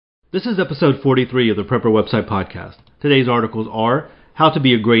This is episode 43 of the Prepper Website Podcast. Today's articles are How to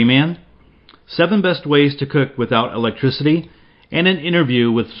Be a Gray Man, 7 Best Ways to Cook Without Electricity, and an interview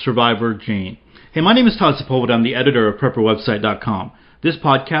with survivor Jane. Hey, my name is Todd Sepulveda. I'm the editor of PrepperWebsite.com. This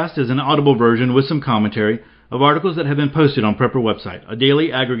podcast is an audible version with some commentary of articles that have been posted on Prepper Website, a daily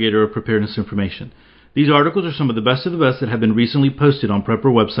aggregator of preparedness information. These articles are some of the best that have been recently posted on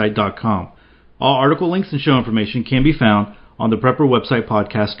PrepperWebsite.com. All article links and show information can be found on the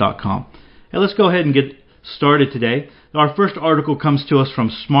PrepperWebsitePodcast.com. And let's go ahead and get started today. Our first article comes to us from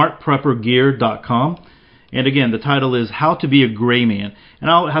SmartPrepperGear.com. And again, the title is How to Be a Gray Man.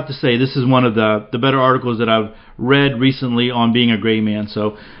 And I'll have to say, this is one of the better articles that I've read recently on being a gray man.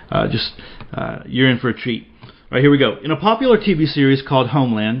 So you're in for a treat. All right, here we go. In a popular TV series called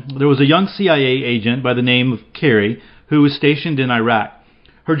Homeland, there was a young CIA agent by the name of Carrie who was stationed in Iraq.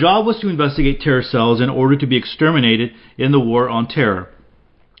 Her job was to investigate terror cells in order to be exterminated in the war on terror.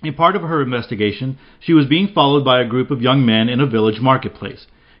 In part of her investigation, she was being followed by a group of young men in a village marketplace.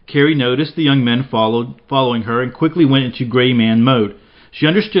 Carrie noticed the young men following her and quickly went into gray man mode. She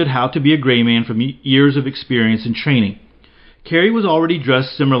understood how to be a gray man from years of experience and training. Carrie was already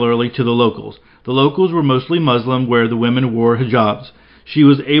dressed similarly to the locals. The locals were mostly Muslim, where the women wore hijabs. She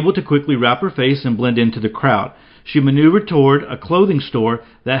was able to quickly wrap her face and blend into the crowd. She maneuvered toward a clothing store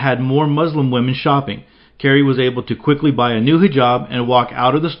that had more Muslim women shopping. Carrie was able to quickly buy a new hijab and walk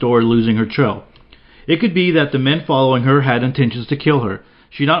out of the store, losing her trail. It could be that the men following her had intentions to kill her.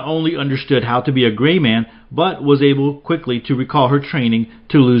 She not only understood how to be a gray man, but was able quickly to recall her training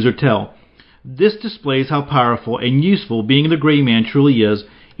to lose her tail. This displays how powerful and useful being the gray man truly is,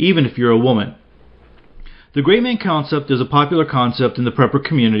 even if you're a woman. The gray man concept is a popular concept in the prepper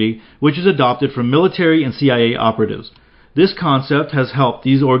community, which is adopted from military and CIA operatives. This concept has helped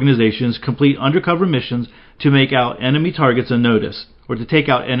these organizations complete undercover missions to make out enemy targets unnoticed, or to take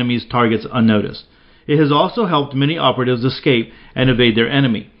out enemies' targets unnoticed. It has also helped many operatives escape and evade their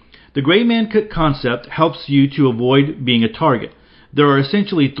enemy. The gray man concept helps you to avoid being a target. There are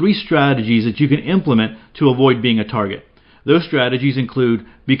essentially 3 strategies that you can implement to avoid being a target. Those strategies include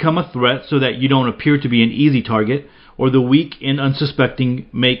become a threat so that you don't appear to be an easy target, or the weak and unsuspecting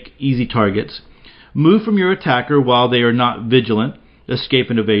make easy targets. Move from your attacker while they are not vigilant, escape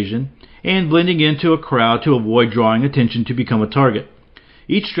and evasion, and blending into a crowd to avoid drawing attention to become a target.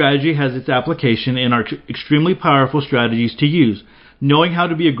 Each strategy has its application and are extremely powerful strategies to use. Knowing how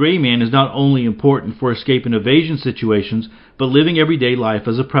to be a gray man is not only important for escape and evasion situations, but living everyday life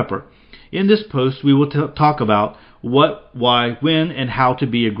as a prepper. In this post, we will talk about what, why, when, and how to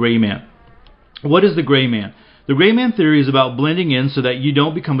be a gray man. What is the gray man? The gray man theory is about blending in so that you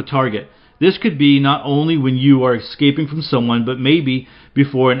don't become a target. This could be not only when you are escaping from someone, but maybe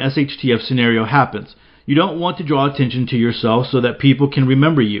before an SHTF scenario happens. You don't want to draw attention to yourself so that people can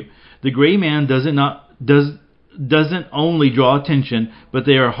remember you. The gray man doesn't only draw attention, but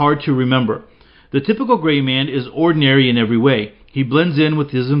they are hard to remember. The typical gray man is ordinary in every way. He blends in with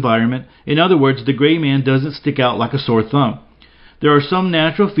his environment. In other words, the gray man doesn't stick out like a sore thumb. There are some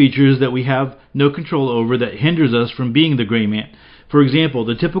natural features that we have no control over that hinders us from being the gray man. For example,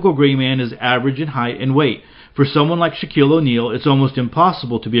 the typical gray man is average in height and weight. For someone like Shaquille O'Neal, it's almost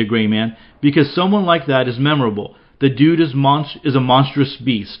impossible to be a gray man because someone like that is memorable. The dude is a monstrous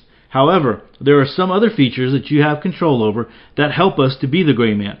beast. However, there are some other features that you have control over that help us to be the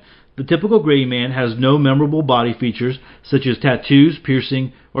gray man. The typical gray man has no memorable body features such as tattoos,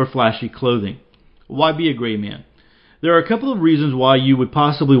 piercing, or flashy clothing. Why be a gray man? There are a couple of reasons why you would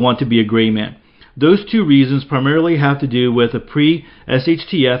possibly want to be a gray man. Those 2 reasons primarily have to do with a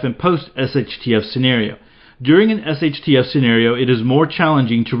pre-SHTF and post-SHTF scenario. During an SHTF scenario, it is more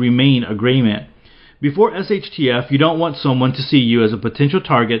challenging to remain a gray man. Before SHTF, you don't want someone to see you as a potential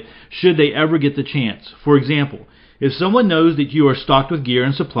target should they ever get the chance. For example, if someone knows that you are stocked with gear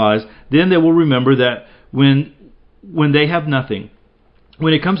and supplies, then they will remember that when they have nothing.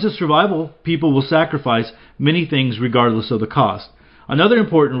 When it comes to survival, people will sacrifice many things regardless of the cost. Another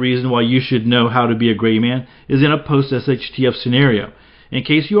important reason why you should know how to be a gray man is in a post-SHTF scenario. In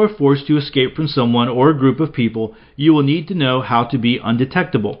case you are forced to escape from someone or a group of people, you will need to know how to be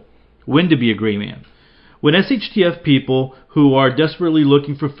undetectable. When to be a gray man. When SHTF people who are desperately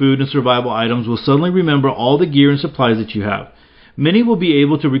looking for food and survival items will suddenly remember all the gear and supplies that you have. Many will be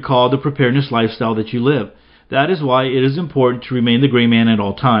able to recall the preparedness lifestyle that you live. That is why it is important to remain the gray man at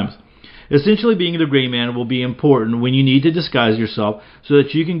all times. Essentially, being the gray man will be important when you need to disguise yourself so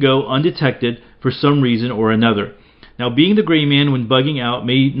that you can go undetected for some reason or another. Now, being the gray man when bugging out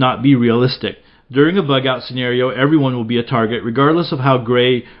may not be realistic. During a bug out scenario, everyone will be a target regardless of how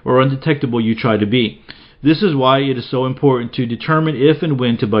gray or undetectable you try to be. This is why it is so important to determine if and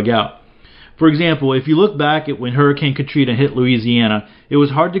when to bug out. For example, if you look back at when Hurricane Katrina hit Louisiana, it was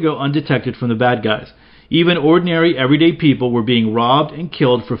hard to go undetected from the bad guys. Even ordinary, everyday people were being robbed and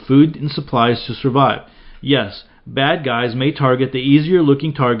killed for food and supplies to survive. Yes, bad guys may target the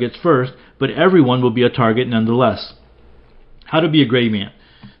easier-looking targets first, but everyone will be a target nonetheless. How to be a gray man.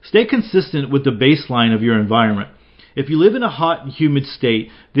 Stay consistent with the baseline of your environment. If you live in a hot and humid state,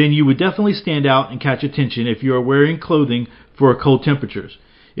 then you would definitely stand out and catch attention if you are wearing clothing for cold temperatures.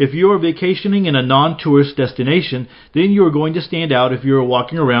 If you are vacationing in a non-tourist destination, then you are going to stand out if you are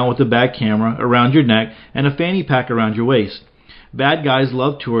walking around with a bag camera around your neck and a fanny pack around your waist. Bad guys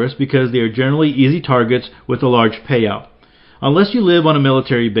love tourists because they are generally easy targets with a large payout. Unless you live on a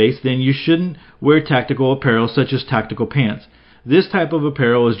military base, then you shouldn't wear tactical apparel such as tactical pants. This type of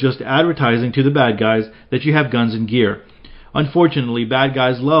apparel is just advertising to the bad guys that you have guns and gear. Unfortunately, bad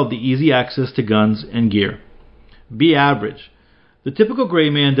guys love the easy access to guns and gear. Be average. The typical gray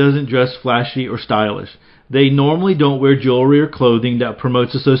man doesn't dress flashy or stylish. They normally don't wear jewelry or clothing that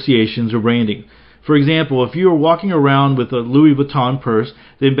promotes associations or branding. For example, if you are walking around with a Louis Vuitton purse,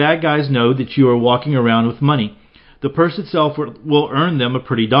 then bad guys know that you are walking around with money. The purse itself will earn them a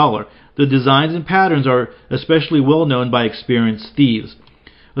pretty dollar. The designs and patterns are especially well known by experienced thieves.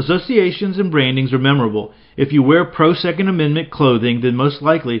 Associations and brandings are memorable. If you wear pro-Second Amendment clothing, then most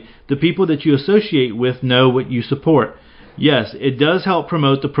likely the people that you associate with know what you support. Yes, it does help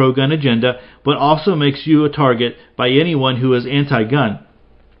promote the pro-gun agenda, but also makes you a target by anyone who is anti-gun.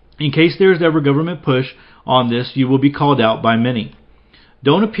 In case there is ever government push on this, you will be called out by many.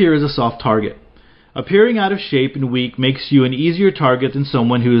 Don't appear as a soft target. Appearing out of shape and weak makes you an easier target than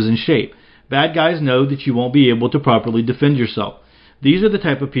someone who is in shape. Bad guys know that you won't be able to properly defend yourself. These are the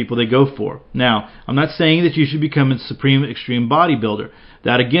type of people they go for. Now, I'm not saying that you should become a supreme extreme bodybuilder.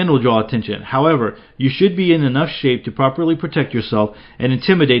 That again will draw attention. However, you should be in enough shape to properly protect yourself and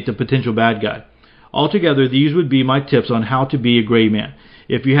intimidate the potential bad guy. Altogether, these would be my tips on how to be a gray man.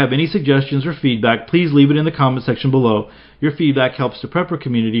 If you have any suggestions or feedback, please leave it in the comment section below. Your feedback helps the prepper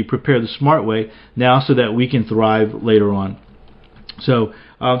community prepare the smart way now so that we can thrive later on. So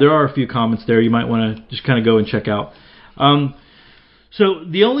there are a few comments there you might want to just kind of go and check out. So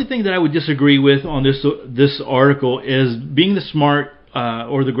the only thing that I would disagree with on this article is being the smart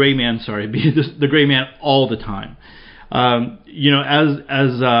or the gray man, being the gray man all the time.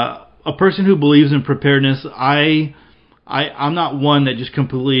 As a person who believes in preparedness, I'm not one that just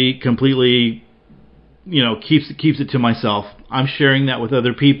completely keeps it to myself. I'm sharing that with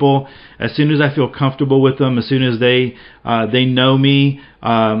other people as soon as I feel comfortable with them. As soon as they know me,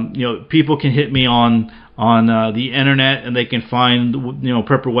 people can hit me on the internet and they can find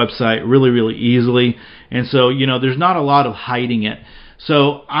Prepper website really easily. And so there's not a lot of hiding it.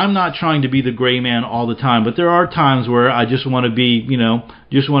 So I'm not trying to be the gray man all the time, but there are times where I just want to be,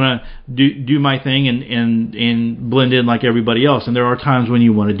 just want to do my thing and blend in like everybody else. And there are times when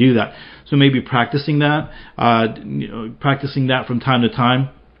you want to do that. So maybe practicing that from time to time.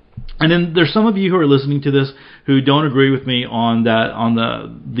 And then there's some of you who are listening to this who don't agree with me on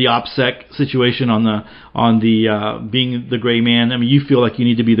the OPSEC situation, on the being the gray man. I mean, you feel like you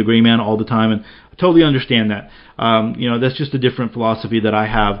need to be the gray man all the time, and I totally understand that. That's just a different philosophy that I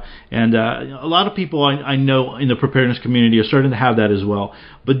have, and a lot of people I know in the preparedness community are starting to have that as well.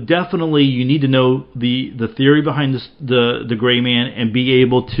 But definitely, you need to know the theory behind the gray man and be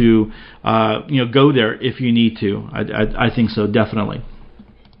able to go there if you need to. I think so, definitely.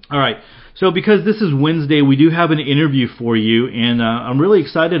 All right, so because this is Wednesday, we do have an interview for you, and I'm really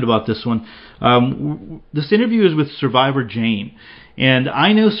excited about this one. This interview is with Survivor Jane, and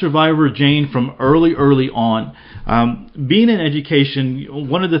I know Survivor Jane from early on. Being in education,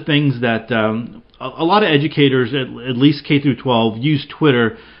 one of the things that a lot of educators, at least K through 12, use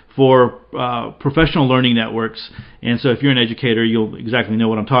Twitter for professional learning networks, and so if you're an educator, you'll exactly know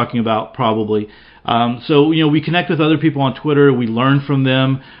what I'm talking about, probably. So we connect with other people on Twitter. We learn from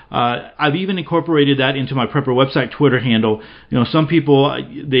them. I've even incorporated that into my Prepper website Twitter handle. Some people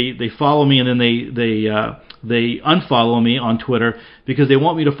they follow me and then they unfollow me on Twitter because they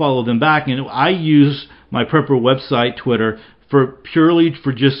want me to follow them back. And I use my Prepper website Twitter purely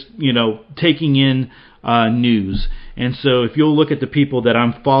for just taking in news. And so if you'll look at the people that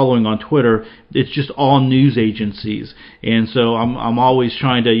I'm following on Twitter, it's just all news agencies. And so I'm always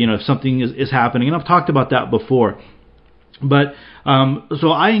trying to, if something is happening, and I've talked about that before. But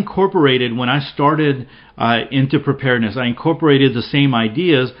So I incorporated, when I started into preparedness, I incorporated the same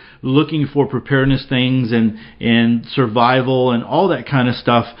ideas, looking for preparedness things and survival and all that kind of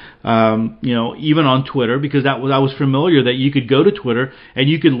stuff, even on Twitter, because I was familiar that you could go to Twitter and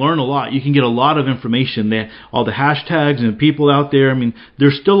you could learn a lot. You can get a lot of information. All the hashtags and people out there. I mean,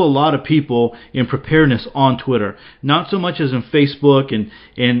 there's still a lot of people in preparedness on Twitter, not so much as in Facebook and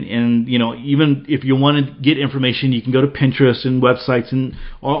even if you want to get information, you can go to Pinterest and websites and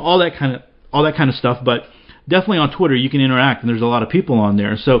all that kind of stuff. But definitely on Twitter you can interact, and there's a lot of people on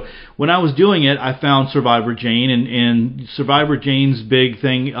there. So when I was doing it, I found Survivor Jane, and Survivor Jane's big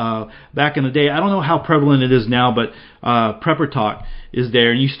thing back in the day, I don't know how prevalent it is now, but Prepper Talk is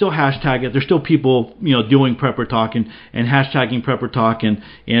there, and you still hashtag it. There's still people doing Prepper Talk and hashtagging Prepper Talk, and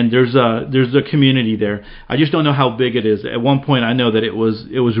there's a community there. I just don't know how big it is. At one point I know that it was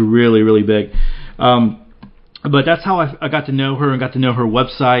really, really big. But that's how I got to know her and got to know her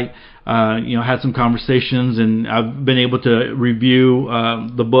website. Had some conversations, and I've been able to review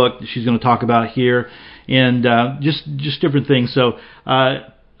the book that she's going to talk about here, and just different things. So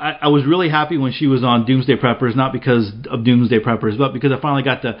I was really happy when she was on Doomsday Preppers, not because of Doomsday Preppers, but because I finally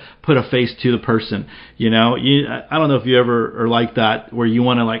got to put a face to the person. I don't know if you ever are like that, where you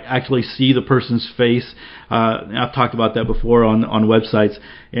want to actually see the person's face. I've talked about that before on websites,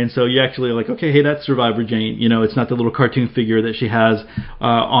 and so you actually okay, hey, that's Survivor Jane. It's not the little cartoon figure that she has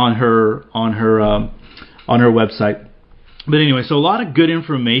on her website. But anyway, so a lot of good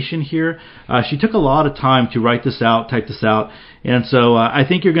information here. She took a lot of time to write this out, type this out, and so I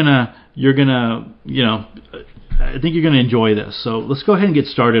think you're gonna enjoy this. So let's go ahead and get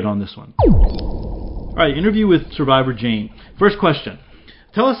started on this one. All right, interview with Survivor Jane. First question: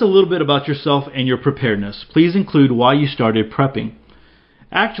 tell us a little bit about yourself and your preparedness. Please include why you started prepping.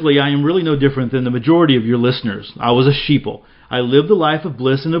 Actually, I am really no different than the majority of your listeners. I was a sheeple. I lived a life of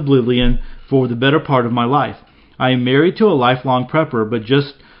bliss and oblivion for the better part of my life. I am married to a lifelong prepper, but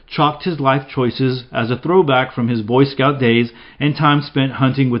just chalked his life choices as a throwback from his Boy Scout days and time spent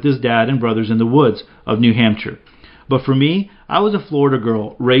hunting with his dad and brothers in the woods of New Hampshire. But for me, I was a Florida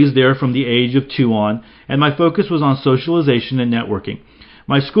girl, raised there from the age of 2 on, and my focus was on socialization and networking.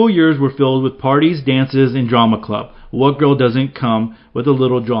 My school years were filled with parties, dances, and drama club. What girl doesn't come with a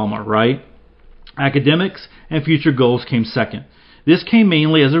little drama, right? Academics and future goals came second. This came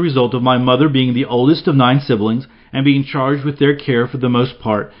mainly as a result of my mother being the oldest of 9 siblings and being charged with their care for the most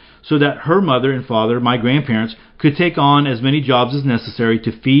part, so that her mother and father, my grandparents, could take on as many jobs as necessary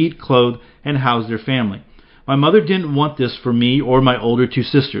to feed, clothe, and house their family. My mother didn't want this for me or my older 2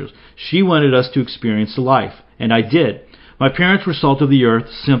 sisters. She wanted us to experience life, and I did. My parents were salt of the earth,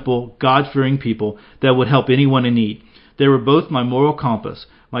 simple, God-fearing people that would help anyone in need. They were both my moral compass.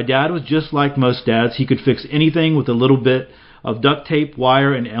 My dad was just like most dads. He could fix anything with a little bit of duct tape,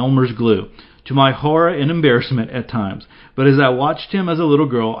 wire, and Elmer's glue, to my horror and embarrassment at times. But as I watched him as a little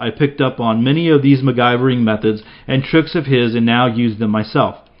girl, I picked up on many of these MacGyvering methods and tricks of his and now use them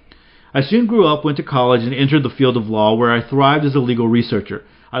myself. I soon grew up, went to college, and entered the field of law, where I thrived as a legal researcher.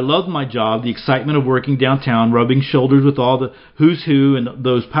 I loved my job, the excitement of working downtown, rubbing shoulders with all the who's who and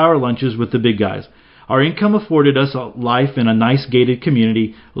those power lunches with the big guys. Our income afforded us a life in a nice gated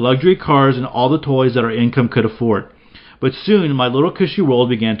community, luxury cars, and all the toys that our income could afford. But soon my little cushy world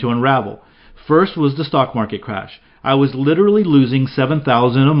began to unravel. First was the stock market crash. I was literally losing $7,000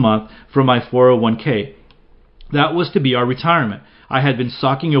 a month from my 401k. That was to be our retirement. I had been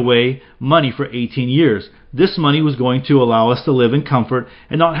socking away money for 18 years. This money was going to allow us to live in comfort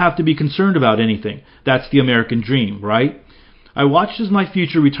and not have to be concerned about anything. That's the American dream, right? I watched as my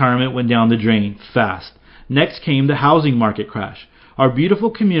future retirement went down the drain, fast. Next came the housing market crash. Our beautiful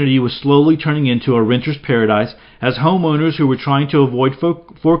community was slowly turning into a renter's paradise as homeowners who were trying to avoid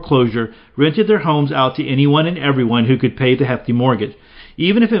foreclosure rented their homes out to anyone and everyone who could pay the hefty mortgage,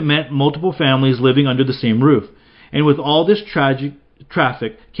 even if it meant multiple families living under the same roof. And with all this tragic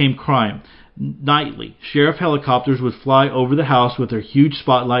traffic came crime. Nightly, sheriff helicopters would fly over the house with their huge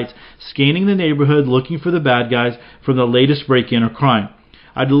spotlights, scanning the neighborhood looking for the bad guys from the latest break-in or crime.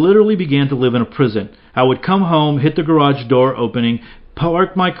 I literally began to live in a prison. I would come home, hit the garage door opening,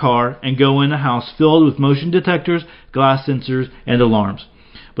 park my car, and go in a house filled with motion detectors, glass sensors, and alarms.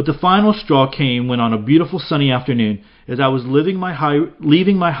 But the final straw came when on a beautiful sunny afternoon, as I was leaving my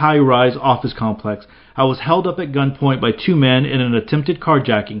high-rise office complex, I was held up at gunpoint by 2 men in an attempted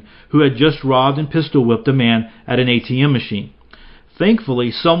carjacking who had just robbed and pistol-whipped a man at an ATM machine.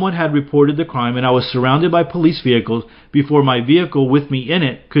 Thankfully, someone had reported the crime and I was surrounded by police vehicles before my vehicle with me in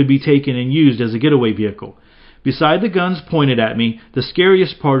it could be taken and used as a getaway vehicle. Beside the guns pointed at me, the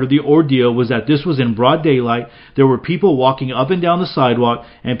scariest part of the ordeal was that this was in broad daylight. There were people walking up and down the sidewalk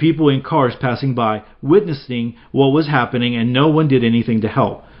and people in cars passing by, witnessing what was happening, and no one did anything to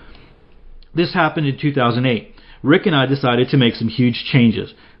help. This happened in 2008. Rick and I decided to make some huge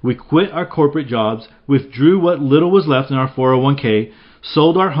changes. We quit our corporate jobs, withdrew what little was left in our 401k,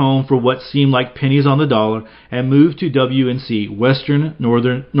 sold our home for what seemed like pennies on the dollar, and moved to WNC, Western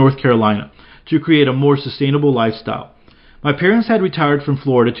North Carolina, to create a more sustainable lifestyle. My parents had retired from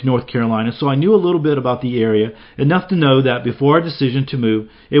Florida to North Carolina, so I knew a little bit about the area, enough to know that before our decision to move,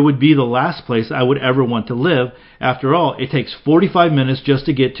 it would be the last place I would ever want to live. After all, it takes 45 minutes just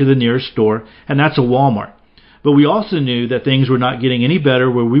to get to the nearest store, and that's a Walmart. But we also knew that things were not getting any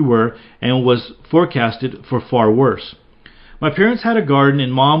better where we were and was forecasted for far worse. My parents had a garden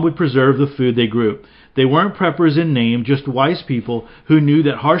and Mom would preserve the food they grew. They weren't preppers in name, just wise people who knew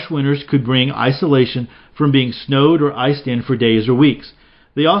that harsh winters could bring isolation from being snowed or iced in for days or weeks.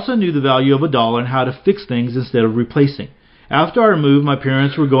 They also knew the value of $1 and how to fix things instead of replacing. After our move, my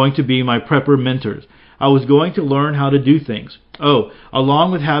parents were going to be my prepper mentors. I was going to learn how to do things. Oh,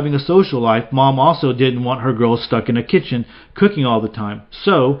 along with having a social life, Mom also didn't want her girls stuck in a kitchen cooking all the time.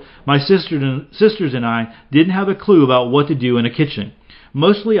 So, my sisters and I didn't have a clue about what to do in a kitchen.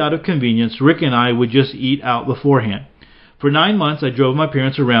 Mostly out of convenience, Rick and I would just eat out beforehand. For 9 months, I drove my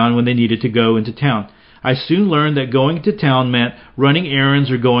parents around when they needed to go into town. I soon learned that going to town meant running errands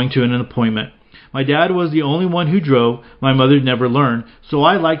or going to an appointment. My dad was the only one who drove. My mother never learned, so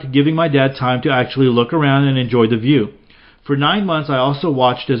I liked giving my dad time to actually look around and enjoy the view. For 9 months, I also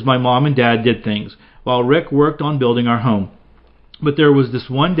watched as my mom and dad did things, while Rick worked on building our home. But there was this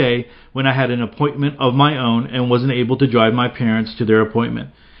one day when I had an appointment of my own and wasn't able to drive my parents to their appointment.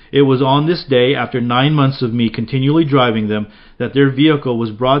 It was on this day, after 9 months of me continually driving them, that their vehicle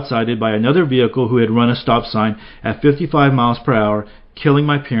was broadsided by another vehicle who had run a stop sign at 55 miles per hour, killing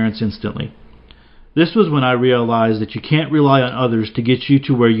my parents instantly. This was when I realized that you can't rely on others to get you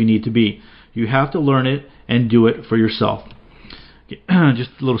to where you need to be. You have to learn it and do it for yourself.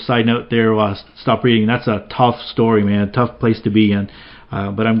 Just a little side note there while I stop reading. That's a tough story, man. Tough place to be in.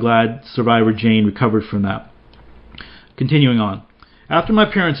 But I'm glad survivor Jane recovered from that. Continuing on. After my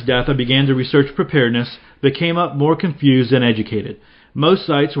parents' death, I began to research preparedness, but came up more confused than educated. Most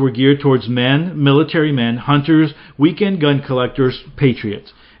sites were geared towards men, military men, hunters, weekend gun collectors,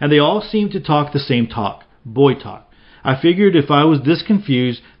 patriots. And they all seemed to talk the same talk, boy talk. I figured if I was this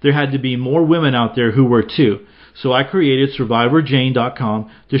confused, there had to be more women out there who were too. So I created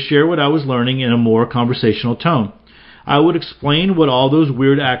SurvivorJane.com to share what I was learning in a more conversational tone. I would explain what all those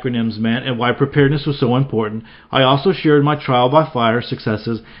weird acronyms meant and why preparedness was so important. I also shared my trial by fire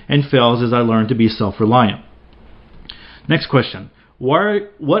successes and fails as I learned to be self-reliant. Next question.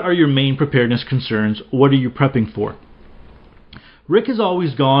 What are your main preparedness concerns? What are you prepping for? Rick has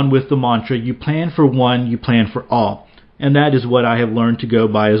always gone with the mantra, you plan for one, you plan for all. And that is what I have learned to go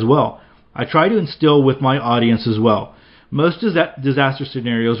by as well. I try to instill with my audience as well. Most disaster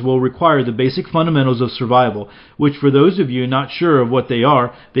scenarios will require the basic fundamentals of survival, which for those of you not sure of what they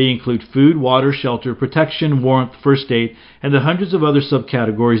are, they include food, water, shelter, protection, warmth, first aid, and the hundreds of other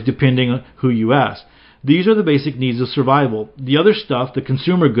subcategories depending on who you ask. These are the basic needs of survival. The other stuff, the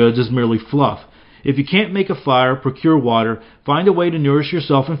consumer goods, is merely fluff. If you can't make a fire, procure water, find a way to nourish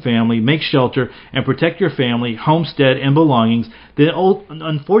yourself and family, make shelter, and protect your family, homestead, and belongings, then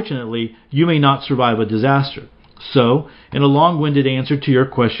unfortunately, you may not survive a disaster. So, in a long-winded answer to your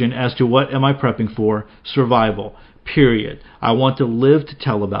question as to what am I prepping for, survival, period. I want to live to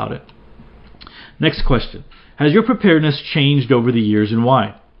tell about it. Next question. Has your preparedness changed over the years and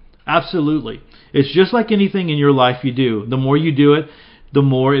why? Absolutely. It's just like anything in your life you do. The more you do it, the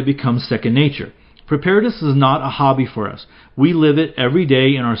more it becomes second nature. Preparedness is not a hobby for us. We live it every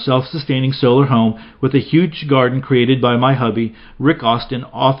day in our self-sustaining solar home with a huge garden created by my hubby, Rick Austin,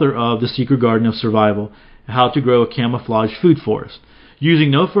 author of The Secret Garden of Survival, How to Grow a Camouflage Food Forest.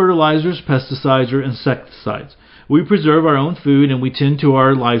 Using no fertilizers, pesticides, or insecticides. We preserve our own food and we tend to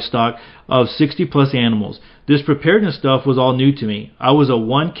our livestock of 60-plus animals. This preparedness stuff was all new to me. I was a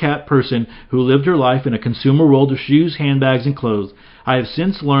one-cat person who lived her life in a consumer world of shoes, handbags, and clothes. I have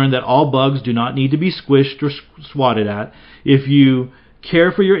since learned that all bugs do not need to be squished or swatted at. If you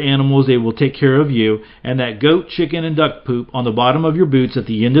care for your animals, they will take care of you, and that goat, chicken, and duck poop on the bottom of your boots at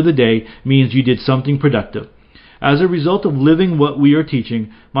the end of the day means you did something productive. As a result of living what we are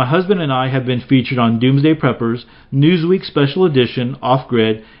teaching, my husband and I have been featured on Doomsday Preppers, Newsweek Special Edition, Off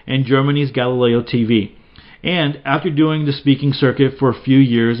Grid, and Germany's Galileo TV. And after doing the speaking circuit for a few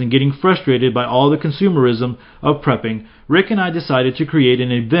years and getting frustrated by all the consumerism of prepping, Rick and I decided to create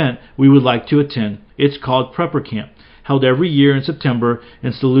an event we would like to attend. It's called Prepper Camp, held every year in September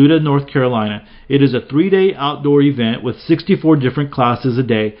in Saluda, North Carolina. It is a 3-day outdoor event with 64 different classes a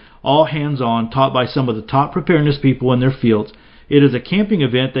day, all hands-on, taught by some of the top preparedness people in their fields. It is a camping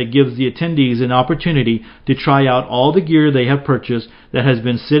event that gives the attendees an opportunity to try out all the gear they have purchased that has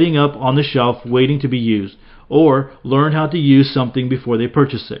been sitting up on the shelf waiting to be used, or learn how to use something before they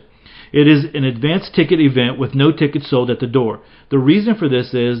purchase it. It is an advanced ticket event with no tickets sold at the door. The reason for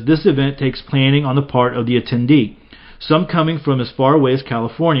this is this event takes planning on the part of the attendee, some coming from as far away as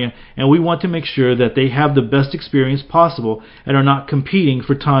California, and we want to make sure that they have the best experience possible and are not competing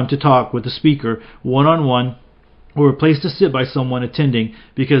for time to talk with the speaker one-on-one or a place to sit by someone attending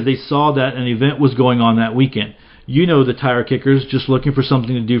because they saw that an event was going on that weekend. You know the tire kickers just looking for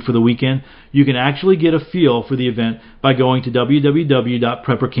something to do for the weekend. You can actually get a feel for the event by going to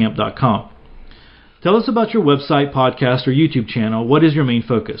www.preppercamp.com. Tell us about your website, podcast, or YouTube channel. What is your main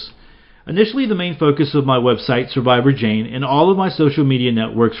focus? Initially, the main focus of my website, Survivor Jane, and all of my social media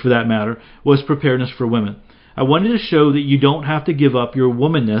networks for that matter, was preparedness for women. I wanted to show that you don't have to give up your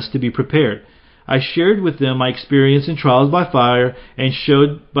womanness to be prepared. I shared with them my experience in trials by fire and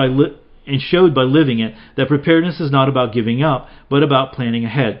showed by living it that preparedness is not about giving up, but about planning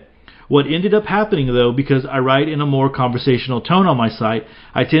ahead. What ended up happening, though, because I write in a more conversational tone on my site,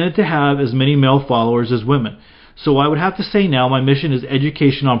 I tended to have as many male followers as women. So I would have to say now my mission is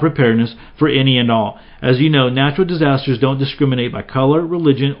education on preparedness for any and all. As you know, natural disasters don't discriminate by color,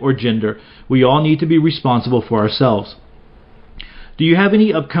 religion, or gender. We all need to be responsible for ourselves. Do you have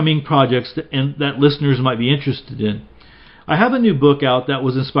any upcoming projects that listeners might be interested in? I have a new book out that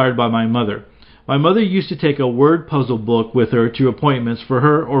was inspired by my mother. My mother used to take a word puzzle book with her to appointments for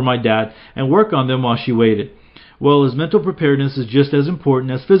her or my dad and work on them while she waited. Well, as mental preparedness is just as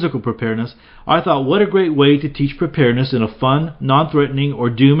important as physical preparedness, I thought what a great way to teach preparedness in a fun, non-threatening, or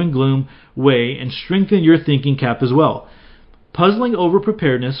doom and gloom way and strengthen your thinking cap as well. Puzzling Over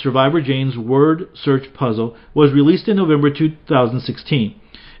Preparedness, Survivor Jane's Word Search Puzzle, was released in November 2016.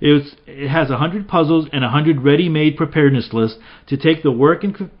 It has 100 puzzles and 100 ready-made preparedness lists to take the work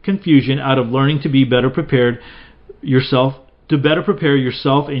and confusion out of learning to be better prepared yourself, to better prepare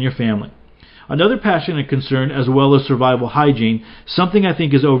yourself and your family. Another passion and concern, as well as survival hygiene, something I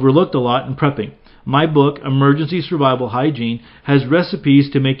think is overlooked a lot in prepping. My book, Emergency Survival Hygiene, has recipes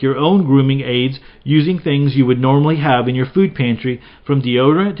to make your own grooming aids using things you would normally have in your food pantry, from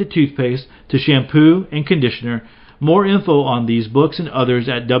deodorant to toothpaste to shampoo and conditioner. More info on these books and others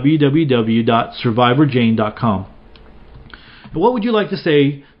at www.survivorjane.com. What would you like to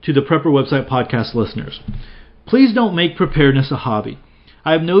say to the Prepper Website podcast listeners? Please don't make preparedness a hobby.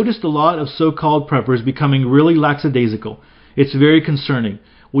 I have noticed a lot of so-called preppers becoming really lackadaisical. It's very concerning.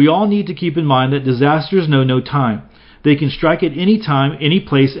 We all need to keep in mind that disasters know no time. They can strike at any time, any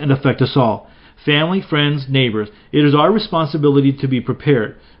place, and affect us all. Family, friends, neighbors. It is our responsibility to be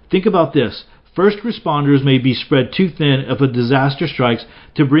prepared. Think about this. First responders may be spread too thin if a disaster strikes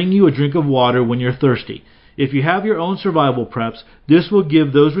to bring you a drink of water when you're thirsty. If you have your own survival preps, this will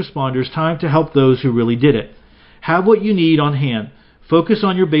give those responders time to help those who really did it. Have what you need on hand. Focus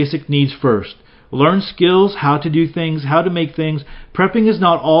on your basic needs first. Learn skills, how to do things, how to make things. Prepping is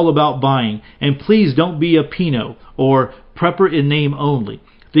not all about buying. And please don't be a Pino or prepper in name only,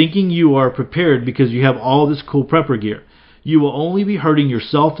 thinking you are prepared because you have all this cool prepper gear. You will only be hurting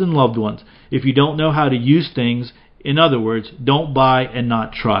yourself and loved ones if you don't know how to use things. In other words, don't buy and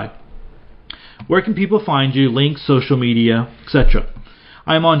not try. Where can people find you? Links, social media, etc.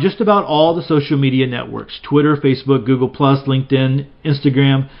 I am on just about all the social media networks: Twitter, Facebook, Google+, LinkedIn,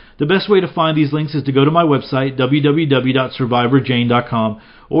 Instagram. The best way to find these links is to go to my website, www.survivorjane.com,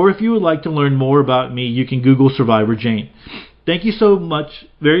 or if you would like to learn more about me, you can Google Survivor Jane. Thank you so much,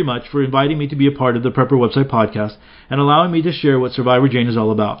 very much, for inviting me to be a part of the Prepper Website podcast and allowing me to share what Survivor Jane is all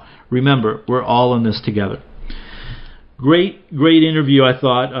about. Remember, we're all in this together. Great interview, I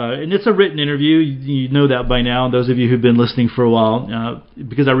thought. And it's a written interview. You know that by now, those of you who've been listening for a while.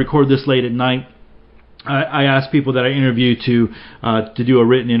 Because I record this late at night, I asked people that I interview to do a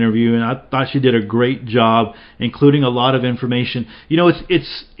written interview, and I thought she did a great job, including a lot of information. You know,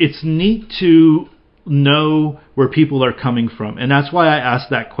 it's neat to know where people are coming from, and that's why I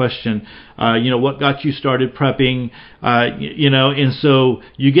asked that question. What got you started prepping? And so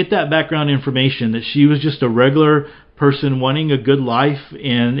you get that background information that she was just a regular person wanting a good life,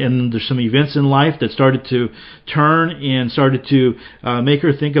 and there's some events in life that started to turn and started to make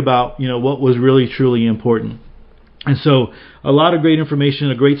her think about what was really truly important. And so a lot of great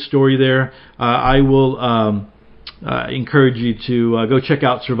information, a great story there. I will encourage you to go check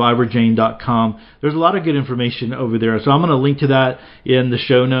out survivorjane.com. There's a lot of good information over there. So I'm going to link to that in the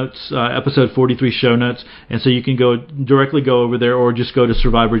show notes, episode 43 show notes. And so you can directly go over there or just go to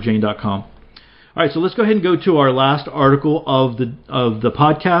survivorjane.com. All right, so let's go ahead and go to our last article of the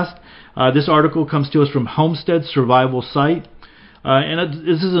podcast. This article comes to us from Homestead Survival Site.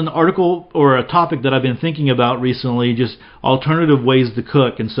 This is an article or a topic that I've been thinking about recently, just alternative ways to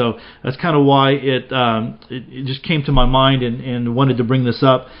cook. And so that's kind of why it just came to my mind and wanted to bring this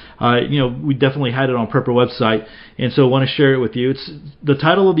up. We definitely had it on Prepper website, and so I want to share it with you. The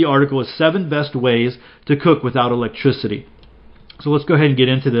title of the article is 7 Best Ways to Cook Without Electricity. So let's go ahead and get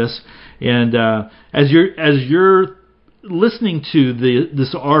into this. And as you're listening to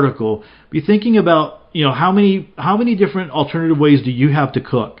this article, be thinking about how many different alternative ways do you have to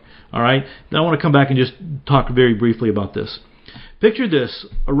cook. All right. Then I want to come back and just talk very briefly about this. Picture this: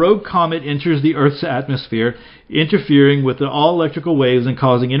 a rogue comet enters the Earth's atmosphere, interfering with the all electrical waves and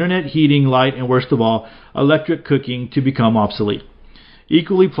causing internet, heating, light, and worst of all, electric cooking to become obsolete.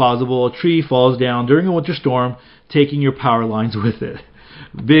 Equally plausible, a tree falls down during a winter storm, taking your power lines with it.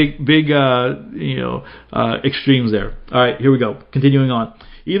 Big extremes there. All right, here we go. Continuing on.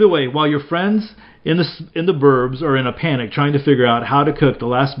 Either way, while your friends in the burbs are in a panic trying to figure out how to cook the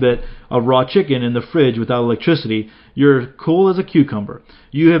last bit of raw chicken in the fridge without electricity, you're cool as a cucumber.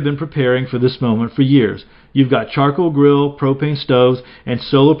 You have been preparing for this moment for years. You've got charcoal grill, propane stoves, and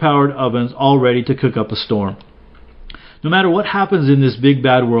solar-powered ovens all ready to cook up a storm. No matter what happens in this big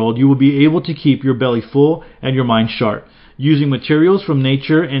bad world, you will be able to keep your belly full and your mind sharp. Using materials from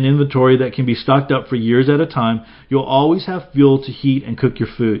nature and inventory that can be stocked up for years at a time, you'll always have fuel to heat and cook your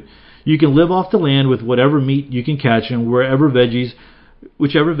food. You can live off the land with whatever meat you can catch and whichever veggies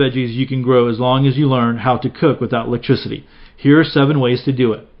you can grow, as long as you learn how to cook without electricity. Here are 7 ways to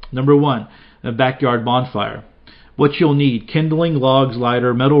do it. Number 1, a backyard bonfire. What you'll need: kindling, logs,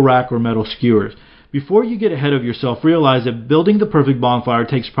 lighter, metal rack, or metal skewers. Before you get ahead of yourself, realize that building the perfect bonfire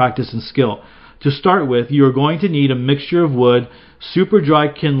takes practice and skill. To start with, you are going to need a mixture of wood, super dry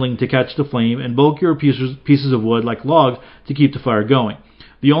kindling to catch the flame, and bulkier pieces of wood like logs to keep the fire going.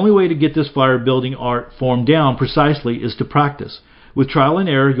 The only way to get this fire building art form down precisely is to practice. With trial and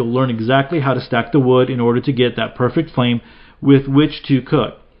error, you'll learn exactly how to stack the wood in order to get that perfect flame with which to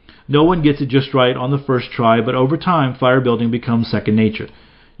cook. No one gets it just right on the first try, but over time, fire building becomes second nature.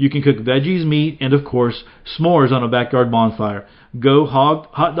 You can cook veggies, meat, and of course, s'mores on a backyard bonfire. Go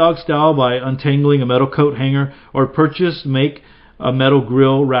hot dog style by untangling a metal coat hanger, or make a metal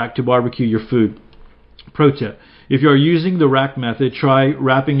grill rack to barbecue your food. Pro tip: if you are using the rack method, try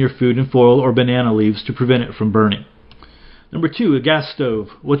wrapping your food in foil or banana leaves to prevent it from burning. Number 2, a gas stove.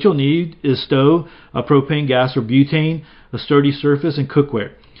 What you'll need is stove, a propane gas or butane, a sturdy surface, and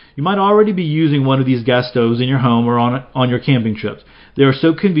cookware. You might already be using one of these gas stoves in your home or on your camping trips. They are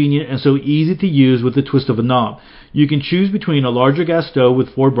so convenient and so easy to use with the twist of a knob. You can choose between a larger gas stove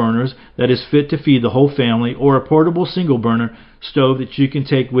with 4 burners that is fit to feed the whole family, or a portable single burner stove that you can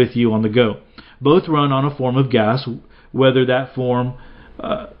take with you on the go. Both run on a form of gas, whether that's from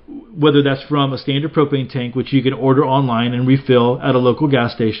a standard propane tank, which you can order online and refill at a local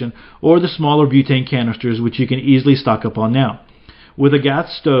gas station, or the smaller butane canisters, which you can easily stock up on now. With a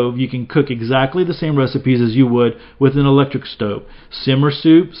gas stove, you can cook exactly the same recipes as you would with an electric stove. Simmer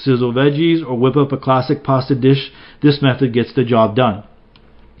soup, sizzle veggies, or whip up a classic pasta dish. This method gets the job done.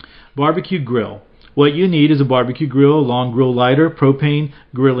 Barbecue grill. What you need is a barbecue grill, a long grill lighter, propane,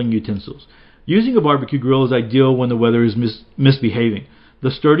 grilling utensils. Using a barbecue grill is ideal when the weather is misbehaving.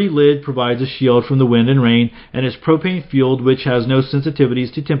 The sturdy lid provides a shield from the wind and rain, and is propane-fueled, which has no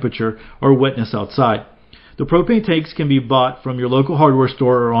sensitivities to temperature or wetness outside. The propane tanks can be bought from your local hardware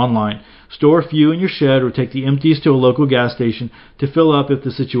store or online. Store a few in your shed or take the empties to a local gas station to fill up if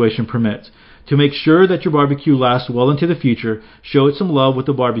the situation permits. To make sure that your barbecue lasts well into the future, show it some love with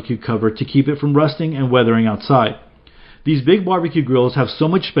the barbecue cover to keep it from rusting and weathering outside. These big barbecue grills have so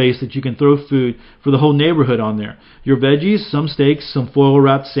much space that you can throw food for the whole neighborhood on there. Your veggies, some steaks, some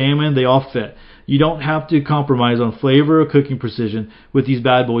foil-wrapped salmon, they all fit. You don't have to compromise on flavor or cooking precision with these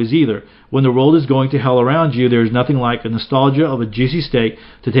bad boys either. When the world is going to hell around you, there is nothing like a nostalgia of a juicy steak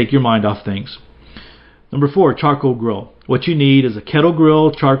to take your mind off things. Number 4, charcoal grill. What you need is a kettle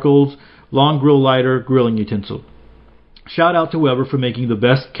grill, charcoals, long grill lighter, grilling utensil. Shout out to Weber for making the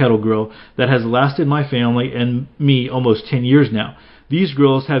best kettle grill that has lasted my family and me almost 10 years now. These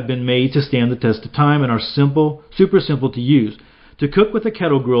grills have been made to stand the test of time and are super simple to use. To cook with a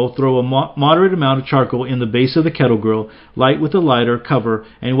kettle grill, throw a moderate amount of charcoal in the base of the kettle grill, light with a lighter cover,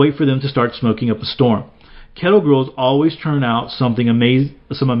 and wait for them to start smoking up a storm. Kettle grills always turn out some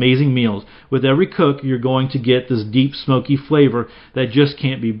amazing meals. With every cook, you're going to get this deep, smoky flavor that just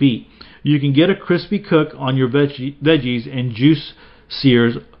can't be beat. You can get a crispy cook on your veggies and juicy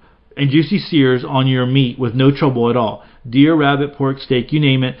sears on your meat with no trouble at all. Deer, rabbit, pork, steak, you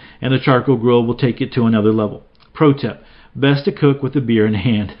name it, and the charcoal grill will take it to another level. Pro tip: best to cook with a beer in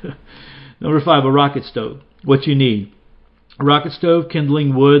hand. Number 5, a rocket stove. What you need: a rocket stove,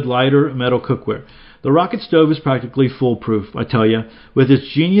 kindling, wood, lighter, metal cookware. The rocket stove is practically foolproof, I tell you. With its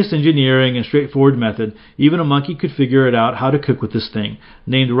genius engineering and straightforward method, even a monkey could figure it out how to cook with this thing.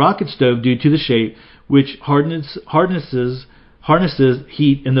 Named rocket stove due to the shape, which harnesses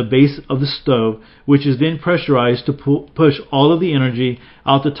heat in the base of the stove, which is then pressurized to push all of the energy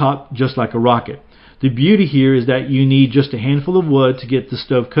out the top just like a rocket. The beauty here is that you need just a handful of wood to get the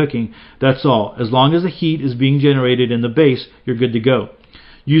stove cooking. That's all. As long as the heat is being generated in the base, you're good to go.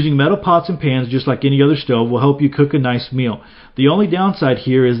 Using metal pots and pans just like any other stove will help you cook a nice meal. The only downside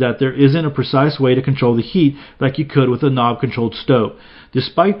here is that there isn't a precise way to control the heat like you could with a knob-controlled stove.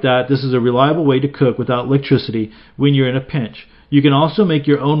 Despite that, this is a reliable way to cook without electricity when you're in a pinch. You can also make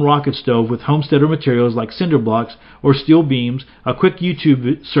your own rocket stove with homesteader materials like cinder blocks or steel beams. A quick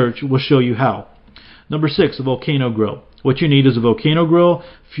YouTube search will show you how. Number 6, a volcano grill. What you need is a volcano grill,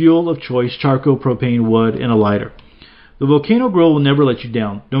 fuel of choice, charcoal, propane, wood, and a lighter. The volcano grill will never let you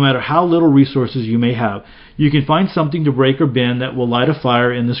down, no matter how little resources you may have. You can find something to break or bend that will light a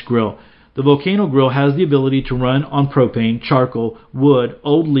fire in this grill. The volcano grill has the ability to run on propane, charcoal, wood,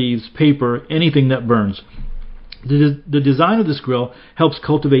 old leaves, paper, anything that burns. The design of this grill helps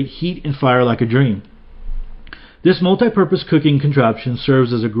cultivate heat and fire like a dream. This multi-purpose cooking contraption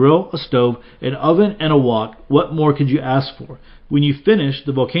serves as a grill, a stove, an oven, and a wok. What more could you ask for? When you finish,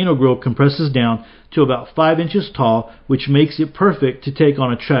 the volcano grill compresses down to about 5 inches tall, which makes it perfect to take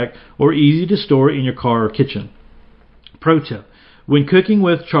on a trek or easy to store in your car or kitchen. Pro tip: when cooking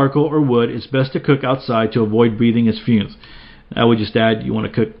with charcoal or wood, it's best to cook outside to avoid breathing its fumes. I would just add, you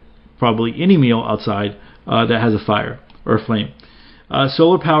want to cook probably any meal outside that has a fire or a flame.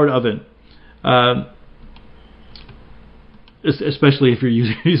 Solar-powered oven. Especially if you're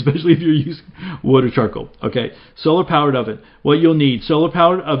using wood or charcoal. Okay, solar-powered oven. What you'll need: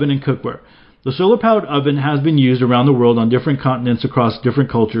 solar-powered oven and cookware. The solar-powered oven has been used around the world on different continents across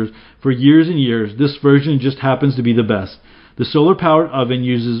different cultures for years and years. This version just happens to be the best. The solar-powered oven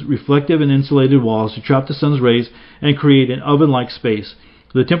uses reflective and insulated walls to trap the sun's rays and create an oven-like space.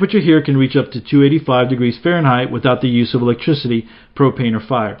 The temperature here can reach up to 285 degrees Fahrenheit without the use of electricity, propane, or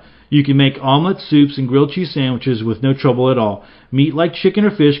fire. You can make omelets, soups, and grilled cheese sandwiches with no trouble at all. Meat like chicken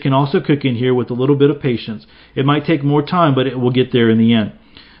or fish can also cook in here with a little bit of patience. It might take more time, but it will get there in the end.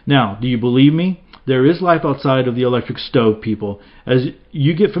 Now, do you believe me? There is life outside of the electric stove, people. As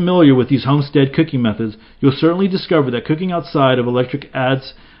you get familiar with these homestead cooking methods, you'll certainly discover that cooking outside of electric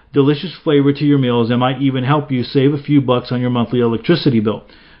adds delicious flavor to your meals and might even help you save a few bucks on your monthly electricity bill.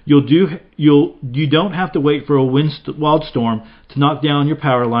 You don't have to wait for a wild storm to knock down your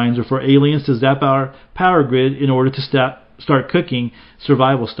power lines or for aliens to zap our power grid in order to start cooking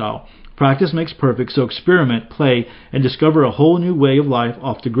survival style. Practice makes perfect, so experiment, play, and discover a whole new way of life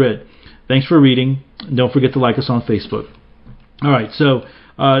off the grid. Thanks for reading, and don't forget to like us on Facebook. All right, so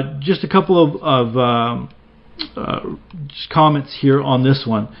just a couple of comments here on this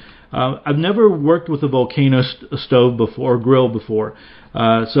one. I've never worked with a volcano stove before, or grill before,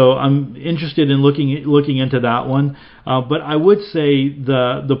 so I'm interested in looking into that one. But I would say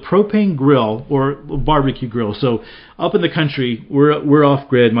the propane grill or barbecue grill. So up in the country, we're off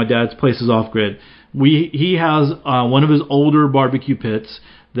grid. My dad's place is off grid. He has one of his older barbecue pits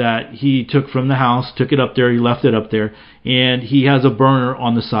that he took from the house, took it up there, he left it up there, and he has a burner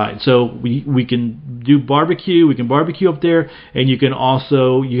on the side. So we can do barbecue, we can barbecue up there, and you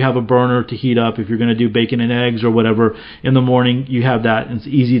have a burner to heat up if you're going to do bacon and eggs or whatever in the morning. You have that, and it's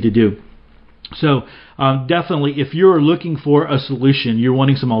easy to do. So definitely, if you're looking for a solution, you're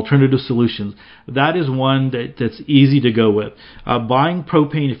wanting some alternative solutions, that is one that's easy to go with. Buying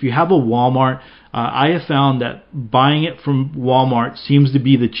propane, if you have a Walmart, I have found that buying it from Walmart seems to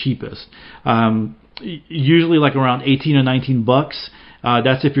be the cheapest. Usually like around 18 or 19 bucks.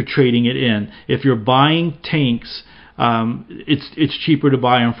 That's if you're trading it in. If you're buying tanks, it's cheaper to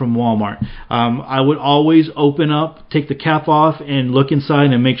buy them from Walmart. I would always take the cap off and look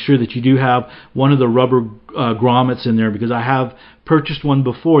inside and make sure that you do have one of the rubber grommets in there, because I have purchased one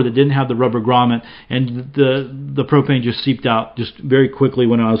before that didn't have the rubber grommet, and the propane just seeped out just very quickly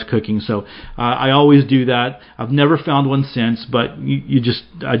when I was cooking. So I always do that. I've never found one since, but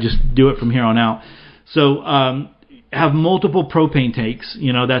I just do it from here on out. So have multiple propane tanks.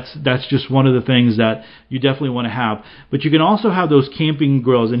 That's just one of the things that you definitely want to have. But you can also have those camping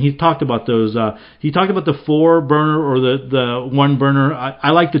grills, and he talked about those. He talked about the 4-burner or the 1-burner.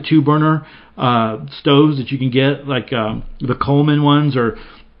 I like the 2-burner stoves that you can get, like the Coleman ones, or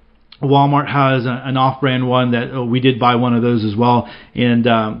Walmart has an off-brand one that we did buy one of those as well, and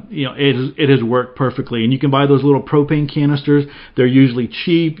it has worked perfectly. And you can buy those little propane canisters. They're usually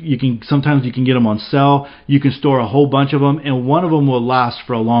cheap. Sometimes you can get them on sale. You can store a whole bunch of them, and one of them will last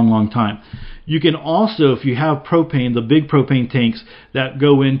for a long, long time. You can also, if you have propane, the big propane tanks that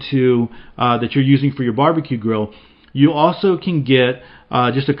go into that you're using for your barbecue grill, you also can get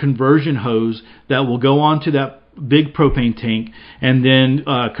just a conversion hose that will go onto that big propane tank, and then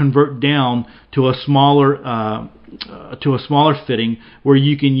convert down to a smaller fitting where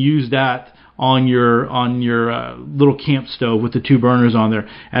you can use that on your little camp stove with the 2 burners on there,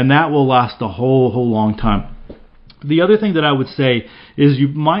 and that will last a whole long time. The other thing that I would say is you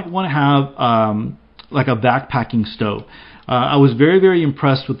might want to have like a backpacking stove. I was very, very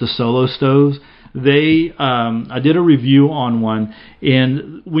impressed with the Solo stoves. I did a review on one,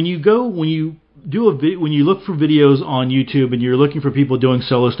 and when you look for videos on YouTube and you're looking for people doing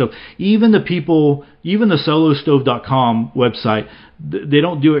Solo Stove, even the solostove.com website, they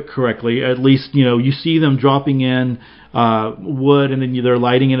don't do it correctly. At least, you see them dropping in wood, and then they're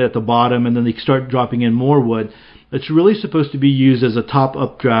lighting it at the bottom, and then they start dropping in more wood. It's really supposed to be used as a top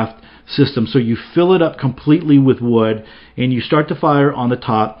updraft system. So you fill it up completely with wood, and you start the fire on the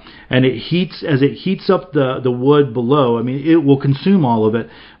top, and as it heats up the wood below. I mean, it will consume all of it,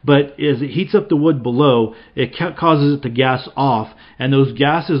 but as it heats up the wood below, it causes it to gas off, and those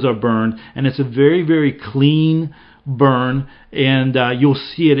gases are burned, and it's a very, very clean burn, and you'll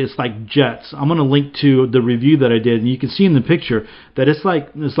see it. It's like jets. I'm going to link to the review that I did, and you can see in the picture that it's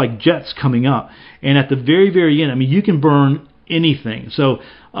like jets coming up. And at the very, very end, I mean, you can burn anything. So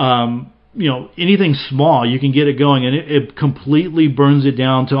anything small, you can get it going, and it completely burns it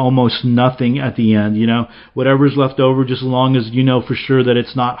down to almost nothing at the end. Whatever's left over, just as long as you know for sure that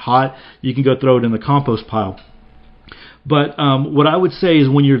it's not hot, you can go throw it in the compost pile. But what I would say is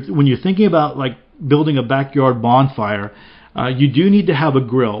when you're thinking about like building a backyard bonfire, you do need to have a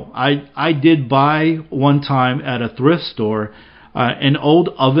grill. I did buy one time at a thrift store an old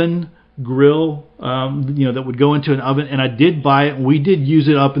oven grill, that would go into an oven, and I did buy it, and we did use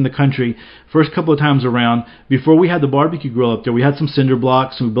it up in the country first couple of times around. Before we had the barbecue grill up there, we had some cinder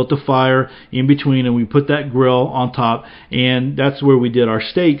blocks, and we built a fire in between, and we put that grill on top, and that's where we did our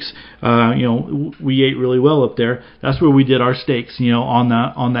steaks. We ate really well up there. That's where we did our steaks,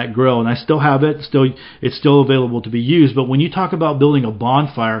 on that grill, and I still have it. It's still available to be used. But when you talk about building a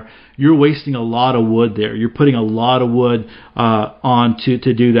bonfire, you're wasting a lot of wood there. You're putting a lot of wood on to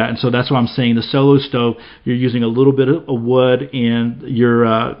do that, and so that's why I'm saying the Solo Stove, you're using a little bit of wood, and you're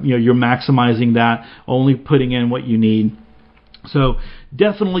maximizing that, only putting in what you need. So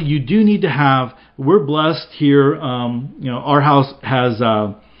definitely, you do need to have. We're blessed here. Our house has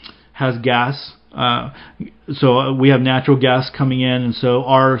gas. So we have natural gas coming in, and so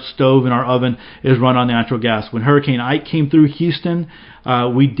our stove and our oven is run on natural gas. When Hurricane Ike came through Houston,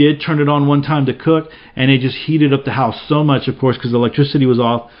 we did turn it on one time to cook, and it just heated up the house so much, of course, because the electricity was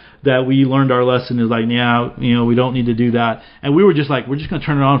off, that we learned our lesson. Is like, we don't need to do that. And we were just like, we're just going to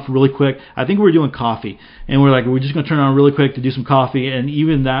turn it on for really quick. I think we were doing coffee, and we're just going to turn it on really quick to do some coffee, and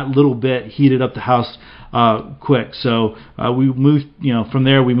even that little bit heated up the house quick. So we moved, from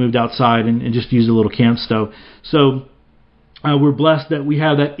there we moved outside and just used a little camp stove. So we're blessed that we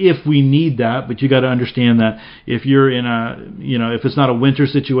have that if we need that, but you got to understand that if you're in if it's not a winter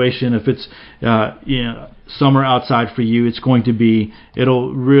situation, if it's summer outside for you,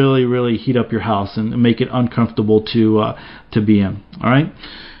 it'll really, really heat up your house and make it uncomfortable to be in. All right.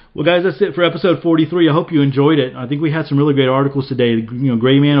 Well, guys, that's it for episode 43. I hope you enjoyed it. I think we had some really great articles today.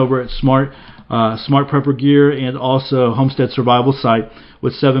 Gray Man over at Smart Prepper Gear, and also Homestead Survival Site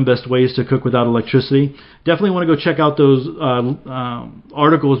with 7 best ways to cook without electricity. Definitely want to go check out those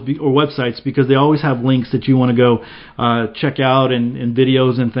articles or websites, because they always have links that you want to go check out, and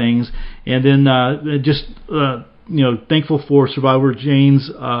videos and things. And then thankful for Survivor Jane's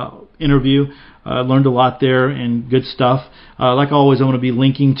interview. Learned a lot there and good stuff. Like always, I want to be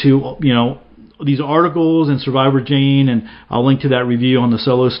linking to these articles and Survivor Jane, and I'll link to that review on the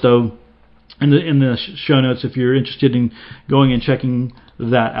Solo Stove in the show notes if you're interested in going and checking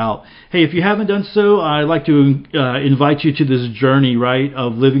that out. Hey, if you haven't done so, I'd like to invite you to this journey, right,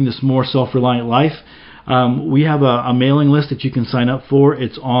 of living this more self-reliant life. We have a mailing list that you can sign up for.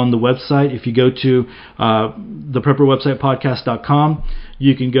 It's on the website. If you go to the prepperwebsitepodcast.com,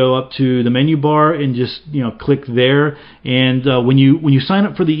 you can go up to the menu bar and just click there. And when you sign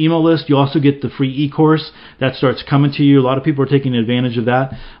up for the email list, you also get the free e-course that starts coming to you. A lot of people are taking advantage of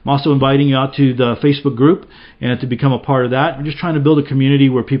that. I'm also inviting you out to the Facebook group and to become a part of that. We're just trying to build a community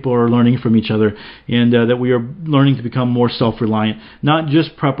where people are learning from each other, and that we are learning to become more self-reliant, not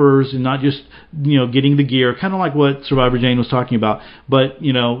just preppers and not just getting the gear, kind of like what Survivor Jane was talking about, but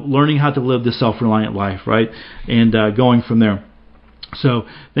learning how to live this self-reliant life, right? And going from there. So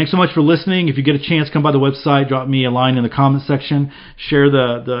thanks so much for listening. If you get a chance, come by the website, drop me a line in the comment section, share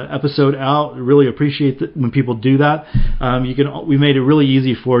the episode out. I really appreciate when people do that. We made it really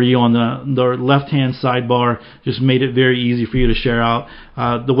easy for you on the left-hand sidebar. Just made it very easy for you to share out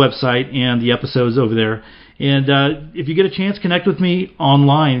the website and the episodes over there. And if you get a chance, connect with me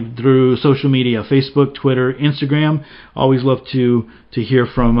online through social media, Facebook, Twitter, Instagram. Always love to hear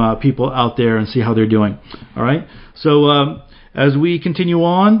from people out there and see how they're doing. All right. So as we continue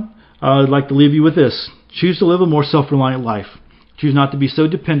on, I'd like to leave you with this. Choose to live a more self-reliant life. Choose not to be so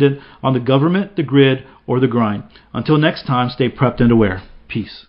dependent on the government, the grid, or the grind. Until next time, stay prepped and aware. Peace.